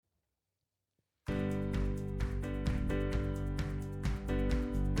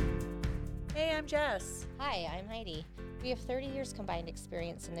I'm Jess. Hi, I'm Heidi. We have 30 years combined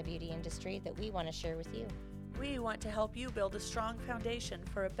experience in the beauty industry that we want to share with you. We want to help you build a strong foundation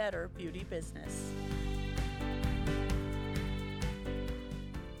for a better beauty business.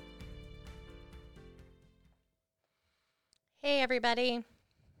 Hey, everybody.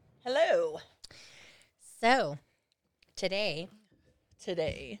 Hello. So, today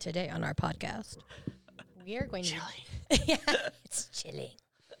on our podcast, we are going to yeah, it's chilling.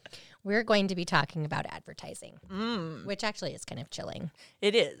 We're going to be talking about advertising, which actually is kind of chilling.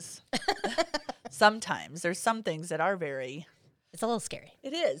 It is. Sometimes there's some things that are It's a little scary.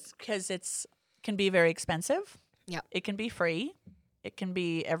 It is because can be very expensive. Yep. It can be free. It can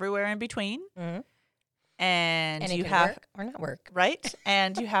be everywhere in between. Mm-hmm. And it you can have work or not work. Right.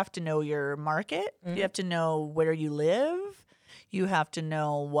 And you have to know your market. Mm-hmm. You have to know where you live. You have to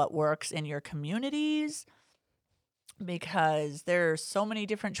know what works in your communities, because there are so many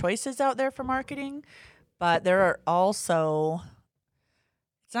different choices out there for marketing, but there are also,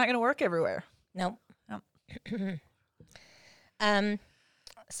 it's not going to work everywhere. Nope. Nope.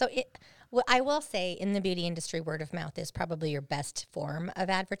 Well, I will say in the beauty industry, word of mouth is probably your best form of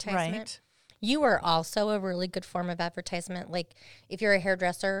advertisement. Right. You are also a really good form of advertisement. Like if you're a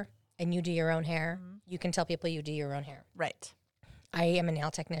hairdresser and you do your own hair, you can tell people you do your own hair. Right. I am a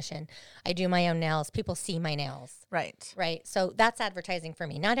nail technician. I do my own nails. People see my nails. Right. Right. So that's advertising for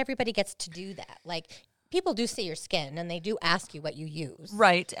me. Not everybody gets to do that. Like people do see your skin and they do ask you what you use.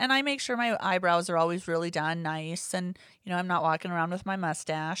 Right. And I make sure my eyebrows are always really done nice. And, I'm not walking around with my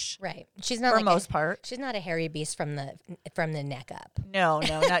mustache. Right. She's not for most part. She's not a hairy beast from the neck up. No,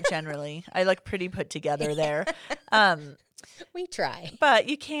 not generally. I look pretty put together there. We try. But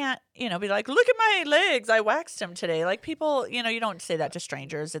you can't, be like, look at my legs. I waxed them today. Like people, you don't say that to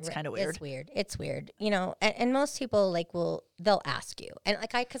strangers. It's kind of weird. It's weird. And most people they'll ask you. And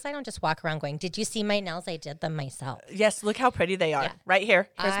because I don't just walk around going, did you see my nails? I did them myself. Yes. Look how pretty they are. Yeah. Right here.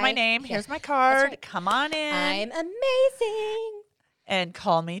 Here's my name. Here's my card. Right. Come on in. I'm amazing. And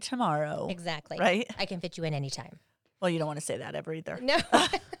call me tomorrow. Exactly. Right? I can fit you in anytime. Well, you don't want to say that ever either. No.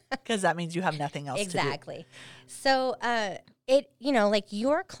 Because that means you have nothing else exactly. to do. So, like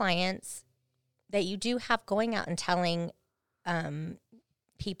your clients that you do have going out and telling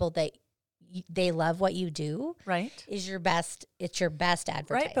people that they love what you do. Right. It's your best advertising.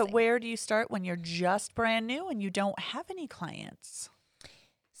 Right. But where do you start when you're just brand new and you don't have any clients?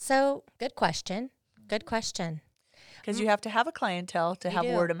 So, good question. Because you have to have a clientele to have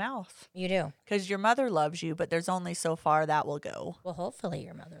word of mouth. You do. Because your mother loves you, but there's only so far that will go. Well, hopefully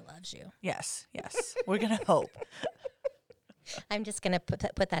your mother loves you. Yes. We're going to hope. I'm just going to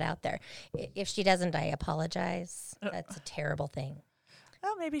put that out there. If she doesn't, I apologize. That's a terrible thing.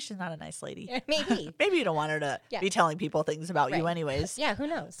 Well, maybe she's not a nice lady. Maybe. Maybe you don't want her to be telling people things about you anyways. Yeah, who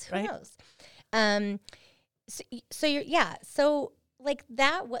knows? Right? So like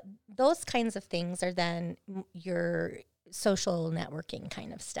that, those kinds of things are then your social networking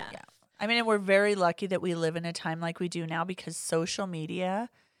kind of stuff. Yeah. I mean, and we're very lucky that we live in a time like we do now, because social media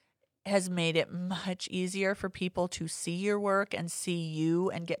has made it much easier for people to see your work and see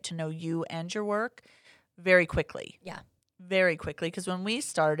you and get to know you and your work very quickly. Yeah. Very quickly. Because when we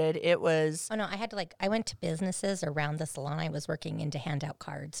started, it was... Oh, no, I went to businesses around the salon I was working in to hand out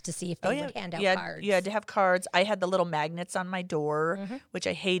cards to see if they would hand out cards. You had to have cards. I had the little magnets on my door, which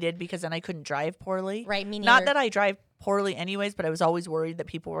I hated because then I couldn't drive poorly. Right, me neither. Not that I drive poorly anyways, but I was always worried that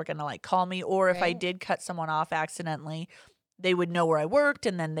people were going to call me, or if I did cut someone off accidentally, they would know where I worked,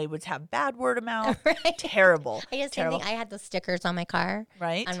 and then they would have bad word of mouth. Right. Terrible. I had the stickers on my car,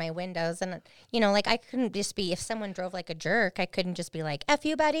 right, on my windows, and I couldn't just be, if someone drove like a jerk, I couldn't just be like, "F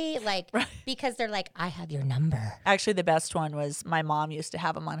you, buddy," because they're like, "I have your number." Actually, the best one was my mom used to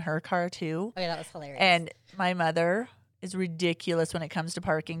have them on her car too. Oh yeah, that was hilarious. And my mother is ridiculous when it comes to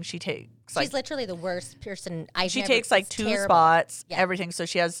parking. She's literally the worst person. She takes 2 spots, everything. So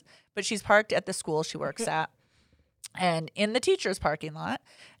but she's parked at the school she works at, and in the teacher's parking lot.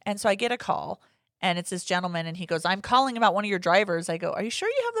 And so I get a call, and it's this gentleman, and he goes, "I'm calling about one of your drivers." I go, "Are you sure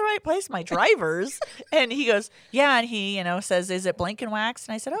you have the right place? My drivers?" And he goes, "Yeah." And he, says, "Is it Blink and Wax?"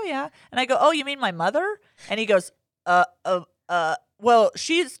 And I said, "Oh, yeah." And I go, "Oh, you mean my mother?" And he goes, well,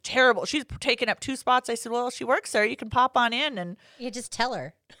 she's terrible. She's taken up 2 spots. I said, "Well, she works there. You can pop on in and you just tell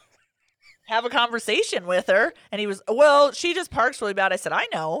her." Have a conversation with her." And he was, "Well, she just parks really bad." I said, "I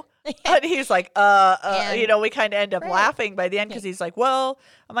know." And he's like, we kind of end up laughing by the end, because he's like, "Well,"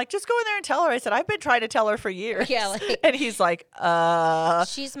 I'm like, "Just go in there and tell her." I said, "I've been trying to tell her for years." Yeah. And he's like,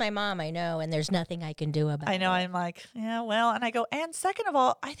 "She's my mom, I know, and there's nothing I can do about it." I know. I'm like, "Yeah, well," and I go, "And second of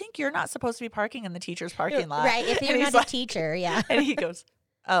all, I think you're not supposed to be parking in the teacher's parking lot." Right. If you're not a teacher, yeah. And he goes,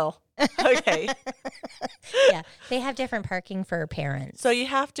 Oh, okay. Yeah, they have different parking for parents. So you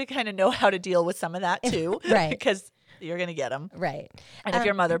have to kind of know how to deal with some of that too. Right. Because you're going to get them. Right. And if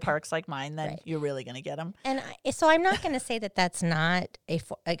your mother parks like mine, then you're really going to get them. And so I'm not going to say that that's not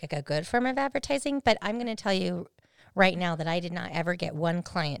a good form of advertising, but I'm going to tell you right now that I did not ever get one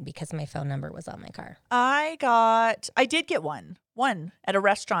client because my phone number was on my car. I did get one at a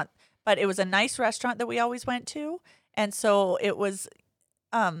restaurant, but it was a nice restaurant that we always went to. And so it was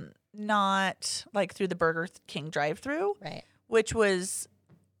not like through the Burger King drive-through, right? Which was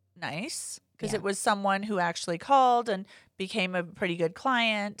nice because it was someone who actually called and became a pretty good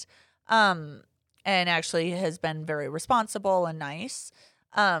client, and actually has been very responsible and nice.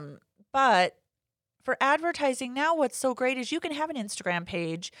 But for advertising now, what's so great is you can have an Instagram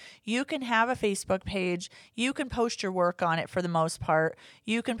page, you can have a Facebook page, you can post your work on it for the most part.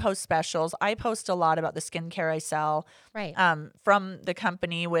 You can post specials. I post a lot about the skincare I sell, right? From the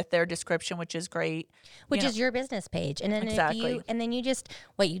company with their description, which is great, which is your business page. And then exactly.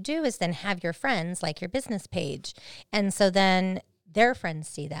 What you do is then have your friends like your business page, and so then their friends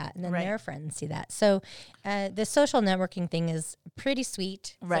see that, and then their friends see that. So the social networking thing is pretty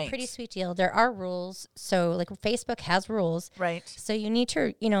sweet. It's a pretty sweet deal. There are rules. So like Facebook has rules. Right. So you need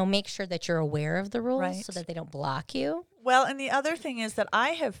to, make sure that you're aware of the rules so that they don't block you. Well, and the other thing is that I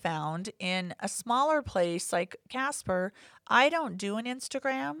have found in a smaller place like Casper, I don't do an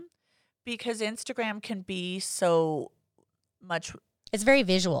Instagram because Instagram can be so much. It's very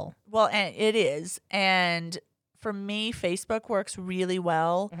visual. Well, and it is. And for me, Facebook works really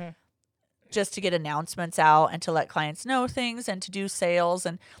well just to get announcements out and to let clients know things and to do sales.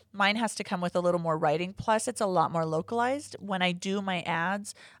 And mine has to come with a little more writing. Plus, it's a lot more localized. When I do my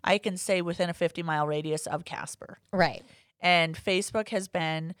ads, I can say within a 50-mile radius of Casper. Right. And Facebook has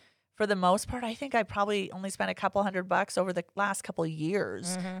been, for the most part, I think I probably only spent a couple $100 over the last couple of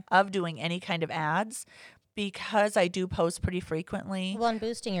years of doing any kind of ads, because I do post pretty frequently. Well, and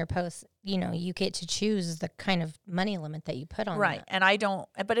boosting your posts, you get to choose the kind of money limit that you put on Right. that. And I don't,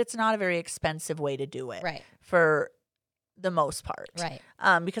 but it's not a very expensive way to do it. Right. For the most part. Right.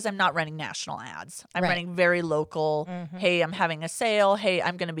 Because I'm not running national ads. I'm running very local. Hey, I'm having a sale. Hey,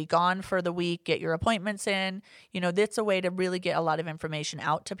 I'm going to be gone for the week. Get your appointments in. That's a way to really get a lot of information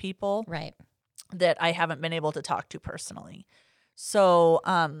out to people. Right. That I haven't been able to talk to personally. So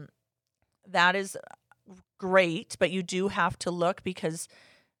that is great, but you do have to look because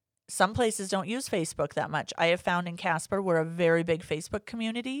some places don't use Facebook that much. I have found in Casper we're a very big Facebook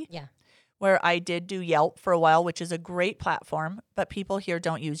community. Yeah. Where I did do Yelp for a while, which is a great platform, but people here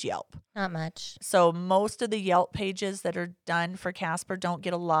don't use Yelp. Not much. So most of the Yelp pages that are done for Casper don't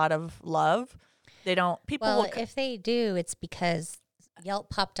get a lot of love. They don't. If they do, it's because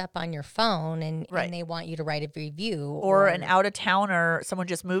Yelp popped up on your phone and they want you to write a review. Or an out-of-towner, someone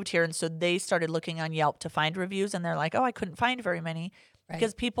just moved here, and so they started looking on Yelp to find reviews, and they're like, oh, I couldn't find very many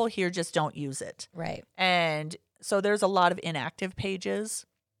because people here just don't use it. Right. And so there's a lot of inactive pages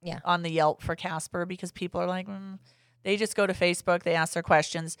on the Yelp for Casper because people are like, they just go to Facebook, they ask their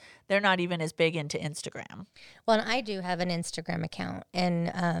questions. They're not even as big into Instagram. Well, and I do have an Instagram account,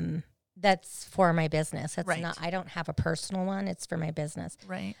 and that's for my business. It's not. I don't have a personal one. It's for my business.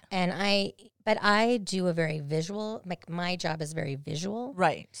 Right. And I do a very visual. Like my job is very visual.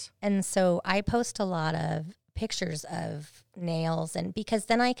 Right. And so I post a lot of pictures of nails, and because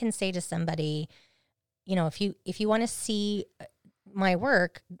then I can say to somebody, if you want to see my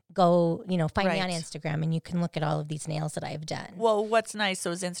work, go, find me on Instagram, and you can look at all of these nails that I've done. Well, what's nice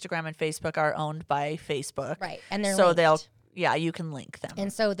is Instagram and Facebook are owned by Facebook. Right. And they're linked. You can link them.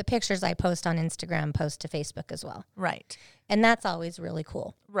 And so the pictures I post on Instagram post to Facebook as well. Right. And that's always really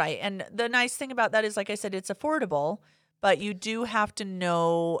cool. Right. And the nice thing about that is, like I said, it's affordable, but you do have to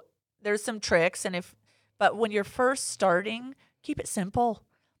know there's some tricks. But when you're first starting, keep it simple,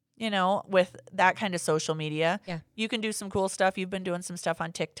 with that kind of social media. Yeah. You can do some cool stuff. You've been doing some stuff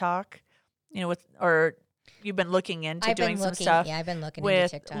on TikTok, or you've been looking into doing some stuff. Yeah, I've been looking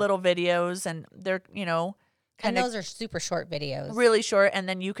with into TikTok. Little videos, and they're, and those are super short videos. Really short, and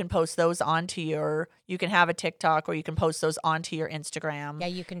then you can post those you can have a TikTok, or you can post those onto your Instagram. Yeah,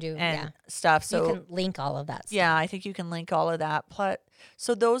 you can do stuff. So you can link all of that stuff. Yeah, I think you can link all of that.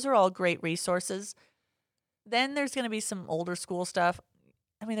 So those are all great resources. Then there's going to be some older school stuff.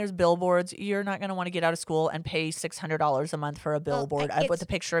 I mean, there's billboards. You're not going to want to get out of school and pay $600 a month for a billboard with a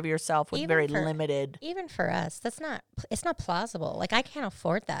picture of yourself with very limited. Even for us, it's not plausible. Like, I can't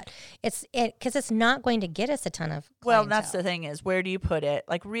afford that. Because it's not going to get us a ton of clientele. Well, that's the thing is, where do you put it?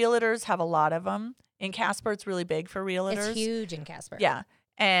 Like, realtors have a lot of them. In Casper, it's really big for realtors. It's huge in Casper. Yeah.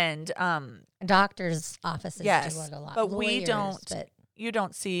 And doctors' offices do it a lot. But we don't. you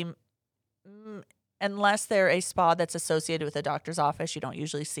don't see, unless they're a spa that's associated with a doctor's office, you don't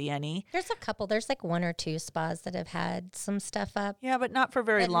usually see any. There's a couple. There's like 1 or 2 spas that have had some stuff up. Yeah, but not for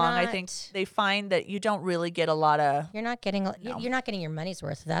very long. I think they find that you don't really get a lot of. You're not getting your money's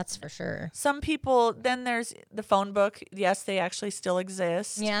worth. That's for sure. Some people. Then there's the phone book. Yes, they actually still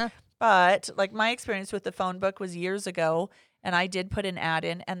exist. Yeah. But like my experience with the phone book was years ago, and I did put an ad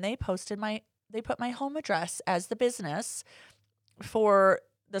in, and they put my home address as the business for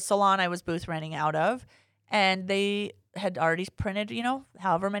the salon I was booth renting out of, and they had already printed,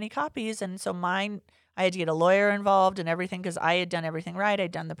 however many copies. And so mine, I had to get a lawyer involved and everything because I had done everything right.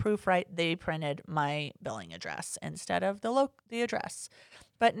 I'd done the proof right. They printed my billing address instead of the address.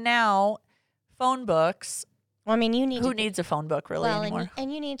 But now phone books. Well, I mean, who needs a phone book really anymore?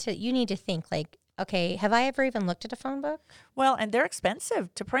 And you need to think like, okay, have I ever even looked at a phone book? Well, and they're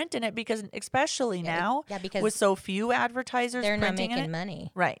expensive to print in it because especially now because with so few advertisers they're not printing making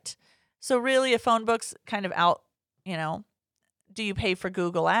money. Right. So really a phone book's kind of out, do you pay for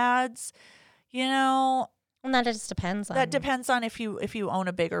Google ads? Well, that just depends on. That depends on if you own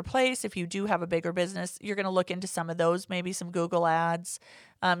a bigger place, if you do have a bigger business, you're going to look into some of those, maybe some Google ads.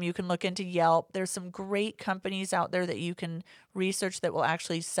 You can look into Yelp. There's some great companies out there that you can research that will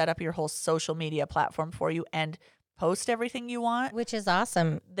actually set up your whole social media platform for you and post everything you want. Which is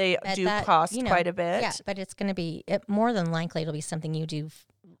awesome. They do cost quite a bit. Yeah, but it's going to be, more than likely it'll be something you do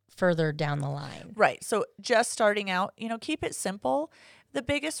further down the line. Right. So just starting out, keep it simple. The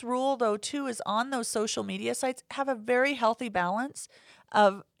biggest rule, though, too, is on those social media sites, have a very healthy balance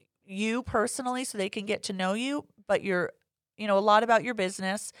of you personally so they can get to know you, but you're, a lot about your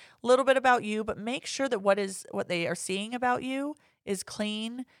business, a little bit about you, but make sure that what they are seeing about you is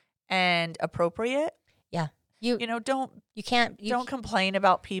clean and appropriate. Yeah. Don't complain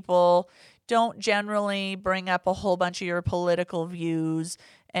about people. Don't generally bring up a whole bunch of your political views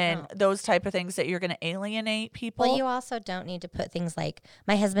and those type of things that you're going to alienate people. Well, you also don't need to put things like,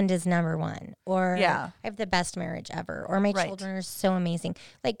 my husband is number one, or I have the best marriage ever, or my children are so amazing.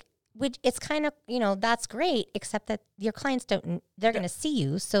 Like, it's kind of, that's great, except that your clients they're going to see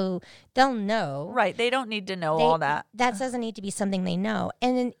you, so they'll know. Right. They don't need to know all that. That doesn't need to be something they know.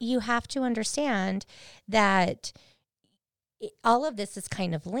 And then you have to understand that all of this is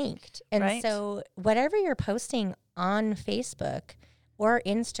kind of linked. And so whatever you're posting on Facebook or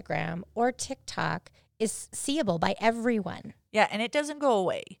Instagram or TikTok is seeable by everyone. Yeah, and it doesn't go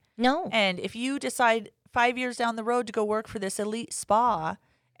away. No. And if you decide 5 years down the road to go work for this elite spa,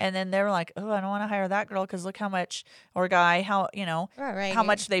 and then they're like, oh, I don't want to hire that girl because look how much, or guy, how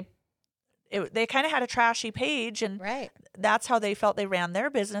much they kind of had a trashy page, and that's how they felt they ran their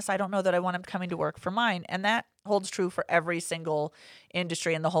business. I don't know that I want them coming to work for mine. And that holds true for every single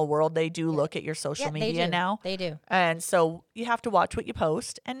industry in the whole world. They do look at your social media now. They do. And so you have to watch what you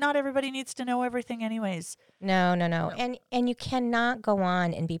post, and not everybody needs to know everything anyways. No. And you cannot go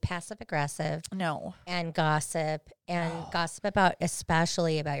on and be passive aggressive. No. And gossip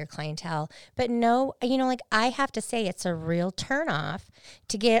especially about your clientele. But no, I have to say it's a real turnoff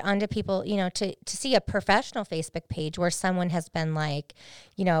to get onto people, to see a professional Facebook page where someone has been like,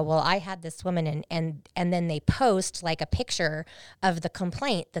 well, I had this woman and then they post like a picture of the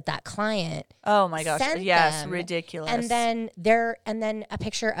complaint that client oh my gosh yes them, ridiculous, and then a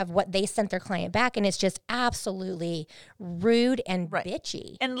picture of what they sent their client back, and it's just absolutely rude and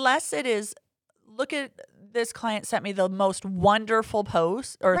bitchy. Unless it is, look at this client sent me the most wonderful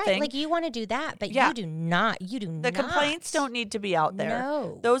post or thing. Like you want to do that, but you do not. The complaints don't need to be out there.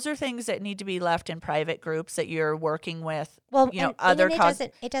 No. Those are things that need to be left in private groups that you're working with. Well,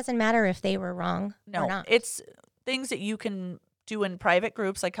 it doesn't matter if they were wrong or not. It's things that you can do in private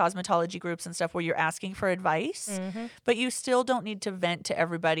groups like cosmetology groups and stuff where you're asking for advice, but you still don't need to vent to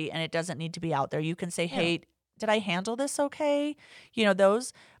everybody, and it doesn't need to be out there. You can say, hey, did I handle this okay?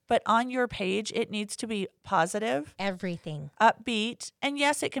 Those. But on your page, it needs to be positive. Everything. Upbeat. And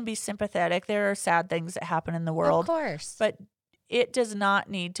yes, it can be sympathetic. There are sad things that happen in the world. Of course. But it does not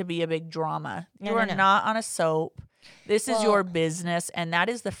need to be a big drama. You are not on a soap. This is your business. And that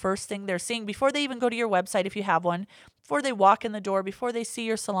is the first thing they're seeing. Before they even go to your website, if you have one, before they walk in the door, before they see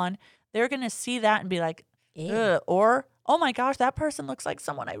your salon, they're going to see that and be like, ugh. Or, oh my gosh, that person looks like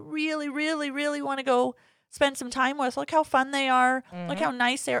someone I really, really, really want to go spend some time with. Look how fun they are. Look how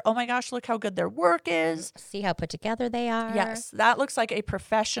nice they are. Oh my gosh, look how good their work is. See how put together they are. Yes, that looks like a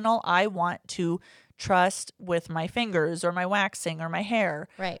professional I want to trust with my fingers or my waxing or my hair.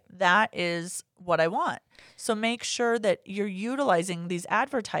 Right. That is what I want. So make sure that you're utilizing these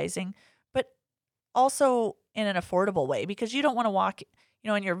advertising, but also in an affordable way, because you don't want to walk,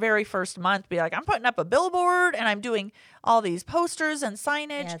 in your very first month, be like, I'm putting up a billboard and I'm doing all these posters and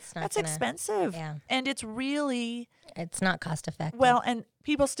signage. Yeah, That's expensive. Yeah. And it's not cost effective. Well, and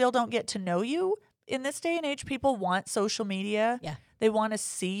people still don't get to know you. In this day and age, people want social media. Yeah. They want to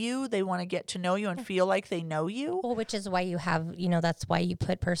see you. They want to get to know you and feel like they know you. Well, which is why you have, that's why you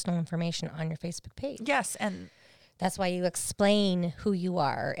put personal information on your Facebook page. Yes. And that's why you explain who you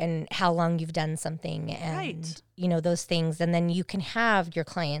are and how long you've done something and, those things. And then you can have your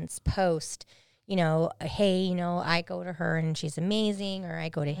clients post, hey, I go to her and she's amazing, or I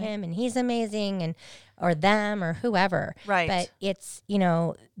go to him and he's amazing, and or them or whoever. Right. But it's,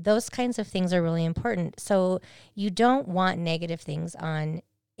 those kinds of things are really important. So you don't want negative things on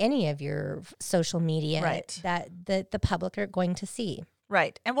any of your social media that the public are going to see.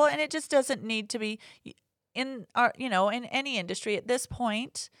 Right. And well, and it just doesn't need to be in our, in any industry at this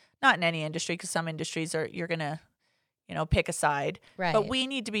point, not in any industry, because some industries you're going to, pick a side. Right. But we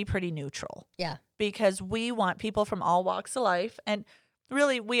need to be pretty neutral. Yeah. Because we want people from all walks of life. And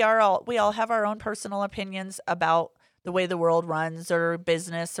really, we all have our own personal opinions about the way the world runs or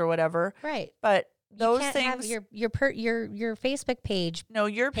business or whatever. Right. But those you can't things, have your Facebook page. No,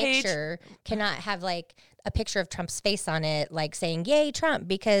 your picture cannot have like a picture of Trump's face on it, like saying "Yay Trump,"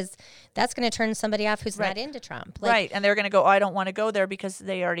 because that's going to turn somebody off who's not into Trump. Right, and they're going to go, "Oh, I don't want to go there," because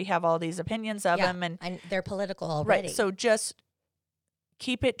they already have all these opinions of him, and they're political already. Right. So just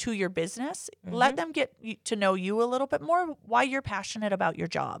keep it to your business. Let them get to know you a little bit more, why you're passionate about your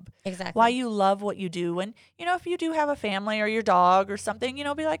job. Exactly. Why you love what you do. And, if you do have a family or your dog or something,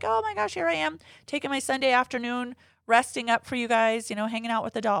 be like, oh my gosh, here I am taking my Sunday afternoon, resting up for you guys, hanging out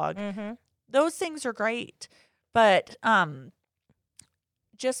with the dog. Mm-hmm. Those things are great. But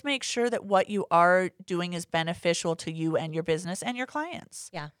just make sure that what you are doing is beneficial to you and your business and your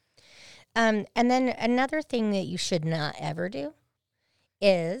clients. Yeah. And then another thing that you should not ever do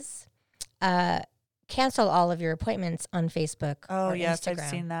is cancel all of your appointments on Facebook or yes, Instagram. I've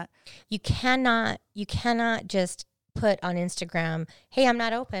seen that. You cannot just put on Instagram, "Hey, I'm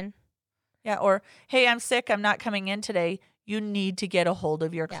not open." Yeah, or, "Hey, I'm sick, I'm not coming in today." You need to get a hold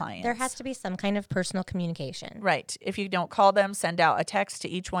of your clients. There has to be some kind of personal communication. Right. If you don't call them, send out a text to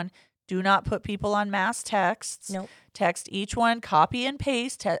each one. Do not put people on mass texts. Nope. Text each one, copy and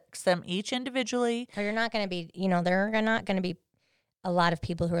paste, text them each individually. Or you're not going to be, there are not going to be a lot of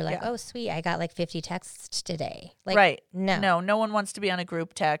people who are like, "Oh, sweet, I got like 50 texts today." Like, right. No one wants to be on a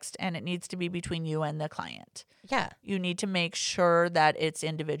group text, and it needs to be between you and the client. Yeah. You need to make sure that it's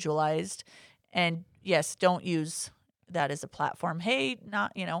individualized. And yes, don't use that as a platform. Hey,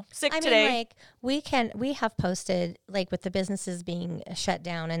 not, sick today. We have posted, like, with the businesses being shut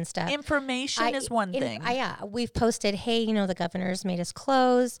down and stuff. Information is one thing. We've posted, "Hey, the governor's made us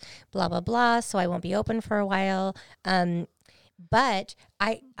close, blah, blah, blah, so I won't be open for a while." But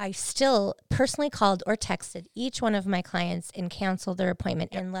I still personally called or texted each one of my clients and canceled their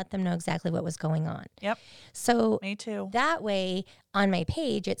appointment and let them know exactly what was going on. Yep. So me too. That way on my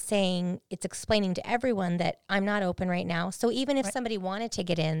page, it's explaining to everyone that I'm not open right now. So even if somebody wanted to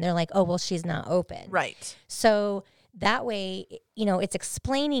get in, they're like, "Oh, well, she's not open." Right. So that way, it's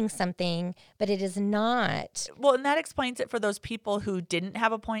explaining something, but it is not. Well, and that explains it for those people who didn't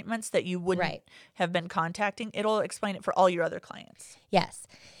have appointments that you wouldn't have been contacting. It'll explain it for all your other clients. Yes.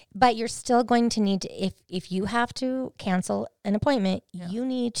 But you're still going to need to, if you have to cancel an appointment, you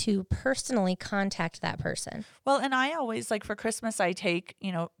need to personally contact that person. Well, and I always, like, for Christmas, I take,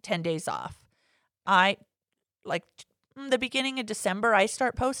 10 days off. The beginning of December, I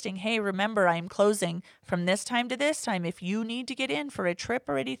start posting, "Hey, remember, I'm closing from this time to this time. If you need to get in for a trip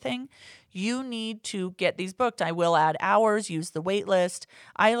or anything, you need to get these booked. I will add hours, use the wait list."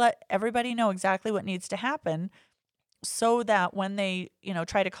 I let everybody know exactly what needs to happen so that when they,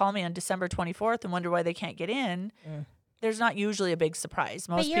 try to call me on December 24th and wonder why they can't get in, there's not usually a big surprise.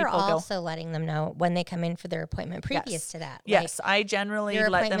 Most people go. But you're also letting them know when they come in for their appointment previous to that. Yes, I generally your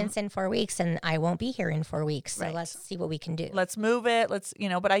let them. Your appointment's in 4 weeks, and I won't be here in 4 weeks. So let's see what we can do. Let's move it.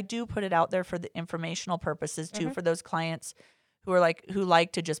 But I do put it out there for the informational purposes too, for those clients who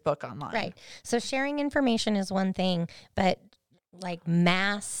like to just book online. Right. So sharing information is one thing, but like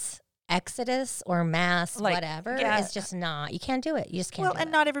mass exodus or mass whatever is just not. You can't do it. You just can't. Well, and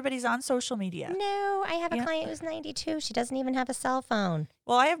not everybody's on social media. No, I have a client who's 92. She doesn't even have a cell phone.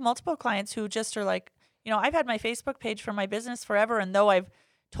 Well, I have multiple clients who just are like, I've had my Facebook page for my business forever, and though I've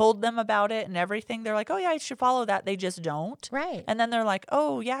told them about it and everything, they're like, "Oh yeah, I should follow that." They just don't. Right. And then they're like,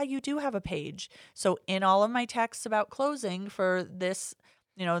 "Oh yeah, you do have a page." So in all of my texts about closing for this,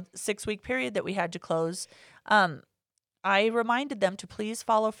 6-week period that we had to close, I reminded them to please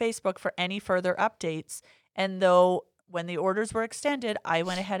follow Facebook for any further updates. And though when the orders were extended, I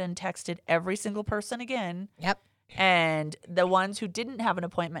went ahead and texted every single person again. Yep. And the ones who didn't have an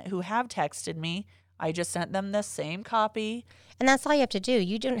appointment who have texted me, I just sent them the same copy. And that's all you have to do.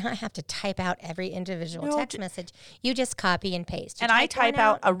 You do not have to type out every individual text message. You just copy and paste. And I type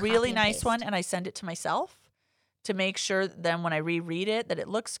out a really nice one and I send it to myself to make sure then when I reread it that it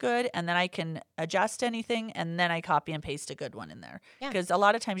looks good, and then I can adjust anything, and then I copy and paste a good one in there. Because a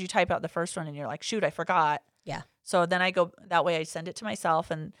lot of times you type out the first one and you're like, shoot, I forgot. Yeah. So then I go that way. I send it to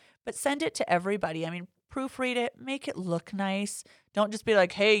myself, but send it to everybody. I mean, proofread it, make it look nice. Don't just be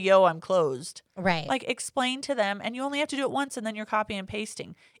like, hey, yo, I'm closed. Right. Like, explain to them, and you only have to do it once, and then you're copying and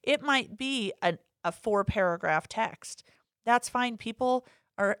pasting. It might be a 4-paragraph text. That's fine. People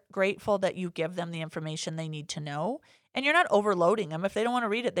are grateful that you give them the information they need to know, and you're not overloading them. If they don't want to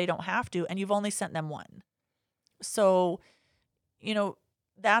read it, they don't have to, and you've only sent them one. So,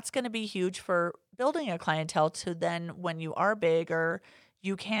 that's going to be huge for building a clientele to then when you are bigger,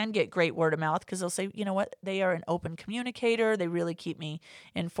 you can get great word of mouth because they'll say, you know what, they are an open communicator. They really keep me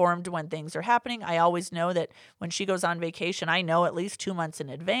informed when things are happening. I always know that when she goes on vacation, I know at least 2 months in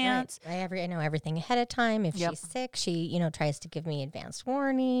advance. Right. I know everything ahead of time. If she's sick, she, tries to give me advance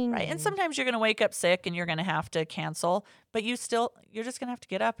warning. Right. And sometimes you're going to wake up sick and you're going to have to cancel, but you're just going to have to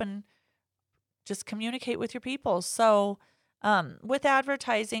get up and just communicate with your people. So with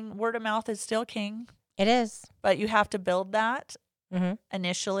advertising, word of mouth is still king. It is. But you have to build that.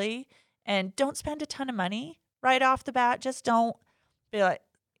 Initially, and don't spend a ton of money right off the bat. Just don't be like,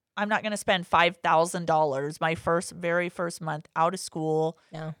 I'm not going to spend $5,000 my very first month out of school.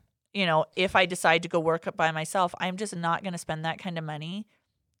 No. If I decide to go work up by myself, I'm just not going to spend that kind of money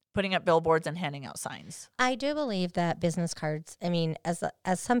putting up billboards and handing out signs. I do believe that business cards, I mean, as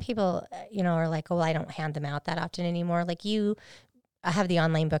some people, are like, oh, I don't hand them out that often anymore. Like I have the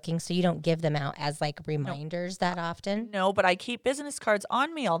online booking, so you don't give them out as like reminders that often. No, but I keep business cards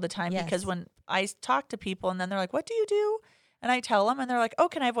on me all the time because when I talk to people and then they're like, what do you do? And I tell them and they're like, oh,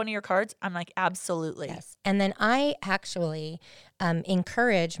 can I have one of your cards? I'm like, absolutely. Yes. And then I actually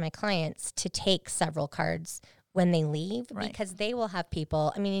encourage my clients to take several cards when they leave because they will have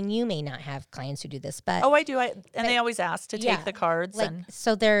people. I mean, and you may not have clients who do this, but I do. They always ask to take the cards,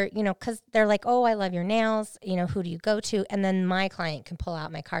 so they're because they're like, oh, I love your nails. Who do you go to? And then my client can pull out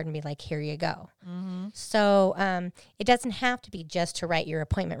my card and be like, here you go. Mm-hmm. So it doesn't have to be just to write your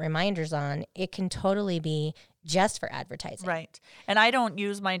appointment reminders on. It can totally be just for advertising, right? And I don't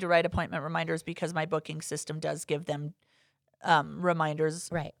use mine to write appointment reminders because my booking system does give them reminders,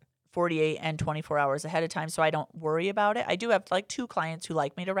 right? 48 and 24 hours ahead of time, so I don't worry about it. I do have like 2 clients who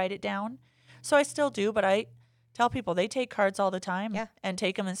like me to write it down, so I still do, but I tell people they take cards all the time and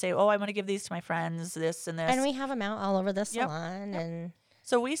take them and say, oh, I want to give these to my friends, this and this. And we have them out all over the salon. And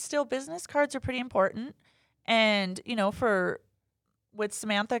so business cards are pretty important. And, with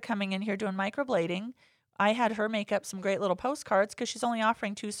Samantha coming in here doing microblading, I had her make up some great little postcards because she's only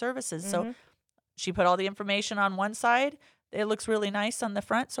offering 2 services. So she put all the information on one side. It looks really nice on the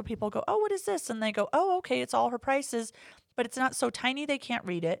front, so people go, oh, what is this? And they go, oh, okay, it's all her prices, but it's not so tiny they can't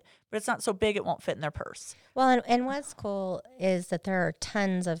read it, but it's not so big it won't fit in their purse. Well, and what's cool is that there are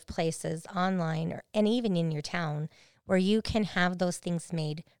tons of places online and even in your town where you can have those things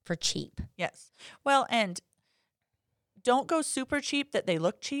made for cheap. Yes. Well, and don't go super cheap that they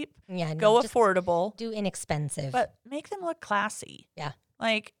look cheap. Yeah. Go affordable. Do inexpensive. But make them look classy. Yeah.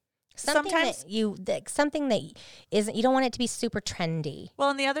 Like... Something that isn't, you don't want it to be super trendy. Well,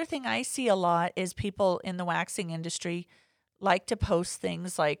 and the other thing I see a lot is people in the waxing industry like to post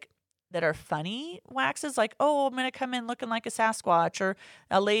things like that are funny waxes, like, oh, I'm going to come in looking like a Sasquatch, or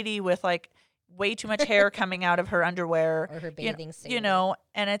a lady with like way too much hair coming out of her underwear. Or her bathing suit.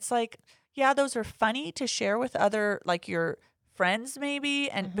 And it's like, yeah, those are funny to share with other, like your friends maybe,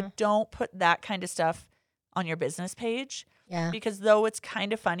 but don't put that kind of stuff on your business page. Yeah. Because though it's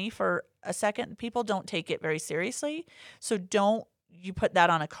kind of funny for a second, people don't take it very seriously. So don't you put that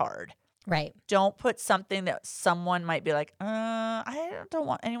on a card. Right. Don't put something that someone might be like, I don't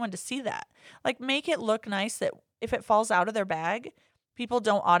want anyone to see that. Like, make it look nice that if it falls out of their bag, people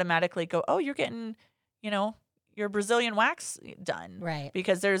don't automatically go, oh, you're getting, your Brazilian wax done. Right.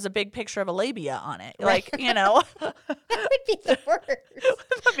 Because there's a big picture of a labia on it. Right. Like, That would be the worst.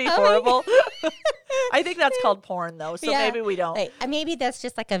 That'd be horrible. I think that's called porn, though, so maybe we don't. Maybe that's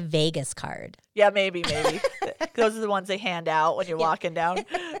just like a Vegas card. Yeah, maybe. Those are the ones they hand out when you're walking down.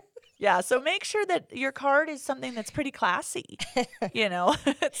 Yeah, so make sure that your card is something that's pretty classy.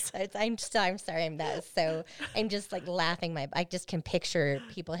 I'm sorry, I'm just like laughing. I just can picture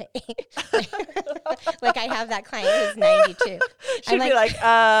people like I have that client who's 92. She'd be like,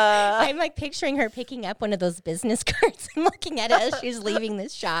 I'm like picturing her picking up one of those business cards and looking at it as she's leaving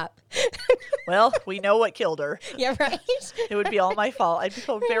this shop. Well, we know what killed her. Yeah, right. It would be all my fault. I'd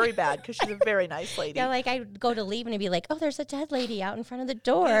feel very bad because she's a very nice lady. Yeah, like I'd go to leave and it'd be like, oh, there's a dead lady out in front of the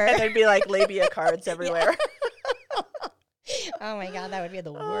door. And there'd be like labia cards everywhere. Oh my God, that would be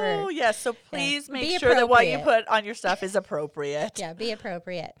the worst. Oh, yes. So please make sure that what you put on your stuff is appropriate. Yeah, be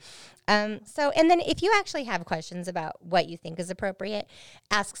appropriate. And then if you actually have questions about what you think is appropriate,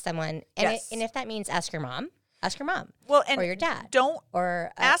 ask someone. And, and if that means ask your mom. Well, and or your dad. Don't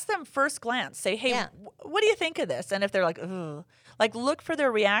ask them first glance. Say, hey, what do you think of this? And if they're like, ugh, like look for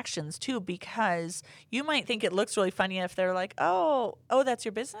their reactions too, because you might think it looks really funny if they're like, oh, that's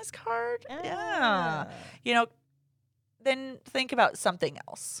your business card? Yeah. Then think about something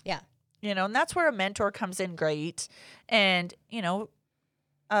else. Yeah. And that's where a mentor comes in great. And,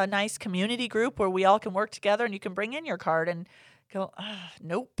 a nice community group where we all can work together and you can bring in your card and go,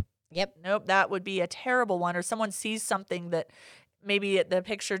 nope. Yep. Nope, that would be a terrible one. Or someone sees something that maybe at the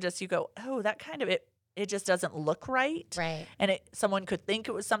picture just you go, oh, that kind of it just doesn't look right. Right. And someone could think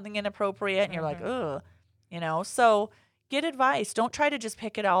it was something inappropriate and you're like, ugh. So get advice. Don't try to just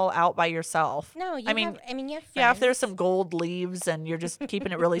pick it all out by yourself. No, you have friends. Yeah, if there's some gold leaves and you're just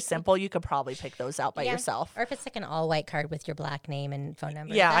keeping it really simple, you could probably pick those out by yourself. Or if it's like an all white card with your black name and phone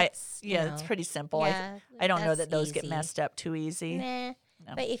number. Yeah, it's pretty simple. Yeah, I don't know that those get messed up too easy. Nah.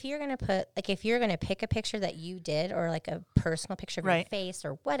 No. But if you're going to pick a picture that you did or like a personal picture of your face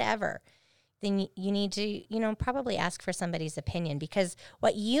or whatever, then you need to, probably ask for somebody's opinion, because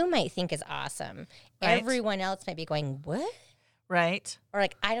what you might think is awesome, everyone else might be going, what? Right. Or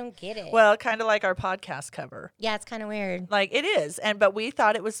like, I don't get it. Well, kind of like our podcast cover. Yeah, it's kind of weird. Like it is. But we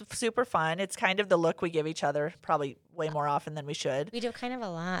thought it was super fun. It's kind of the look we give each other, probably way more often than we should. We do kind of a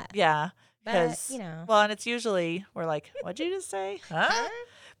lot. Yeah. But, well, and it's usually, we're like, what'd you just say? Huh?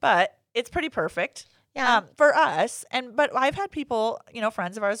 But it's pretty perfect for us. But I've had people,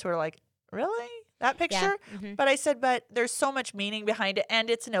 friends of ours who are like, really? That picture? Yeah. Mm-hmm. But I said, but there's so much meaning behind it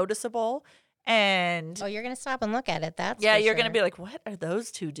and it's noticeable. And you're going to stop and look at it. You're going to be like, what are those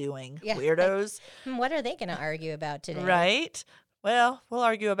two doing? Yeah. Weirdos. What are they going to argue about today? Right. Well, we'll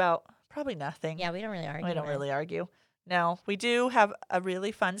argue about probably nothing. Yeah, we don't really argue. We don't really argue. No, we do have a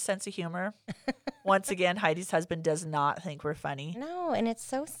really fun sense of humor. Once again, Heidi's husband does not think we're funny. No, and it's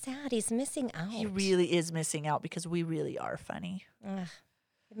so sad. He's missing out. He really is missing out because we really are funny. Ugh,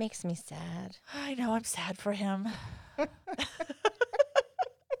 it makes me sad. I know, I'm sad for him. I'm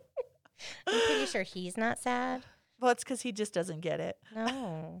pretty sure he's not sad. Well, it's because he just doesn't get it.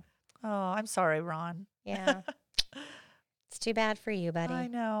 No. Oh, I'm sorry, Ron. Yeah. It's too bad for you, buddy. I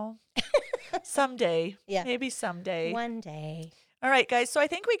know. Someday. Yeah. Maybe someday. One day. All right, guys. So I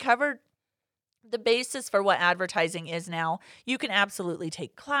think we covered the basis for what advertising is now. You can absolutely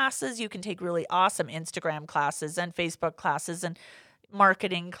take classes. You can take really awesome Instagram classes and Facebook classes and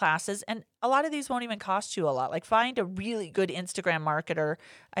marketing classes. And a lot of these won't even cost you a lot. Like find a really good Instagram marketer,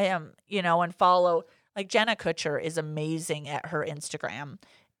 and follow. Like Jenna Kutcher is amazing at her Instagram.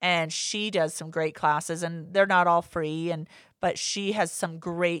 And she does some great classes, and they're not all free, but she has some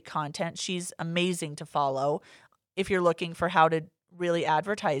great content. She's amazing to follow if you're looking for how to really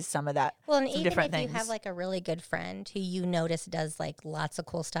advertise some of that. Well, and some even different if things. You have like a really good friend who you notice does like lots of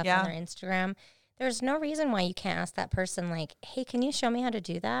cool stuff on their Instagram, there's no reason why you can't ask that person like, hey, can you show me how to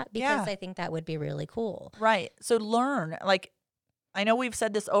do that? Because I think that would be really cool. Right. So learn. Like, I know we've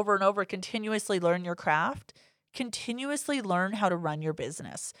said this over and over, continuously learn your craft. Continuously learn how to run your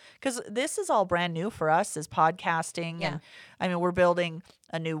business, because this is all brand new for us as podcasting. And I mean, we're building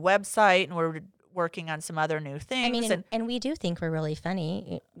a new website and we're working on some other new things. I mean, and we do think we're really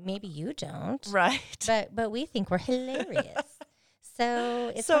funny. Maybe you don't. Right. But we think we're hilarious.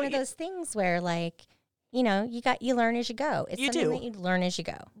 So it's one of those things where like, you learn as you go. It's something that you learn as you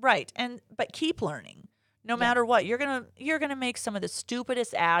go. Right. But keep learning. No matter what, you're gonna make some of the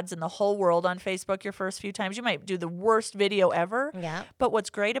stupidest ads in the whole world on Facebook your first few times. You might do the worst video ever. Yeah. But what's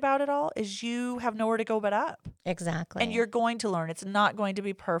great about it all is you have nowhere to go but up. Exactly. And you're going to learn. It's not going to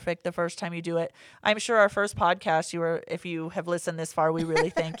be perfect the first time you do it. I'm sure our first podcast, if you have listened this far, we really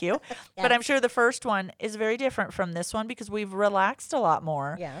thank you. Yes. But I'm sure the first one is very different from this one because we've relaxed a lot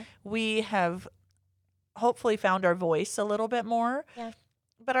more. Yeah. We have hopefully found our voice a little bit more. Yeah.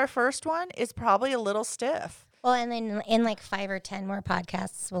 But our first one is probably a little stiff. Well, and then in like 5 or 10 more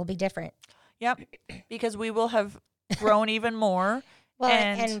podcasts will be different. Yep. Because we will have grown even more Well,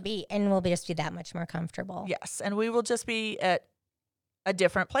 and we'll just be that much more comfortable. Yes, and we will just be at a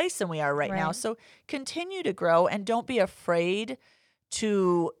different place than we are right now. So continue to grow and don't be afraid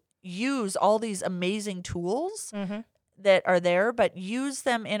to use all these amazing tools that are there, but use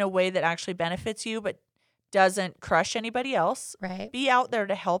them in a way that actually benefits you, but doesn't crush anybody else. Right. Be out there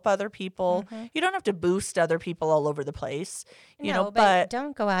to help other people. You don't have to boost other people all over the place. You know, but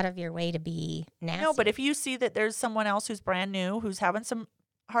don't go out of your way to be nasty. No, but if you see that there's someone else who's brand new, who's having some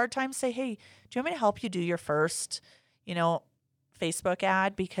hard time, say, hey, do you want me to help you do your first, Facebook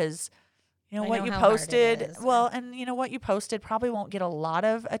ad? Because what you posted, and what you posted probably won't get a lot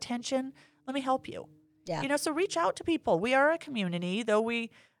of attention. Let me help you. Yeah. So reach out to people. We are a community, though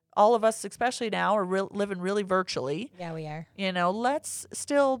all of us, especially now, are living really virtually. Yeah, we are. Let's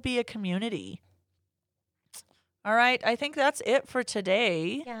still be a community. All right. I think that's it for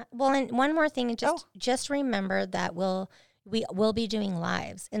today. Yeah. Well, and one more thing, just remember that we will be doing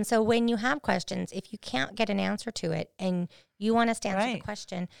lives. And so when you have questions, if you can't get an answer to it and you want us to answer the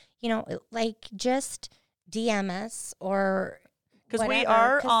question, just DM us or because we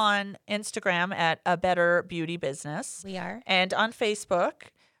are on Instagram at A Better Beauty Business. We are. And on Facebook.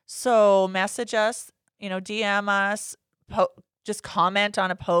 So message us, DM us, just comment on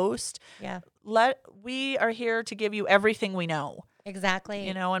a post. Yeah. We are here to give you everything we know. Exactly.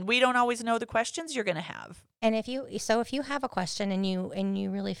 And we don't always know the questions you're going to have. And if you have a question and you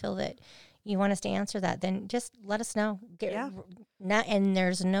really feel that you want us to answer that, then just let us know. And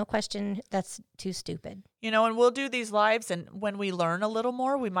there's no question that's too stupid. And we'll do these lives, and when we learn a little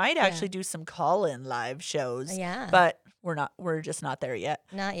more, we might actually do some call-in live shows. Yeah. But we're just not there yet.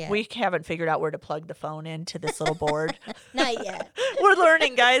 Not yet. We haven't figured out where to plug the phone into this little board. Not yet. We're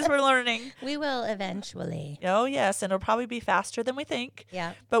learning, guys. We're learning. We will eventually. Oh, yes. And it'll probably be faster than we think.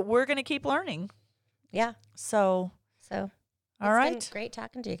 Yeah. But we're going to keep learning. Yeah. So. All right. It's been great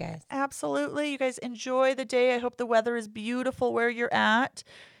talking to you guys. Absolutely. You guys enjoy the day. I hope the weather is beautiful where you're at.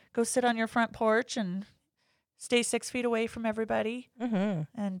 Go sit on your front porch and stay 6 feet away from everybody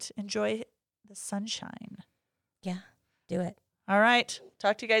and enjoy the sunshine. Yeah. Do it. All right.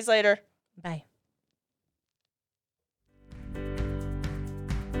 Talk to you guys later. Bye.